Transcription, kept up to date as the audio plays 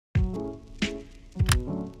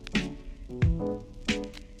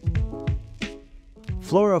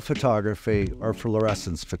Fluorophotography or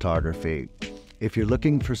fluorescence photography. If you're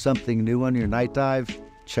looking for something new on your night dive,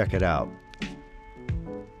 check it out.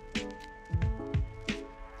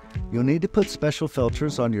 You'll need to put special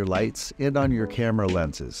filters on your lights and on your camera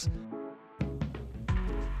lenses.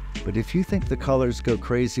 But if you think the colors go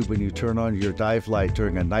crazy when you turn on your dive light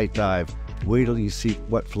during a night dive, wait till you see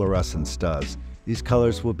what fluorescence does. These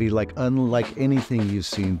colors will be unlike anything you've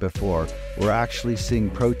seen before. We're actually seeing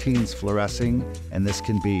proteins fluorescing, and this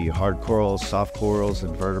can be hard corals, soft corals,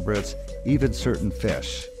 invertebrates, even certain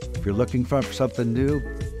fish. If you're looking for something new,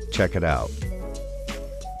 check it out.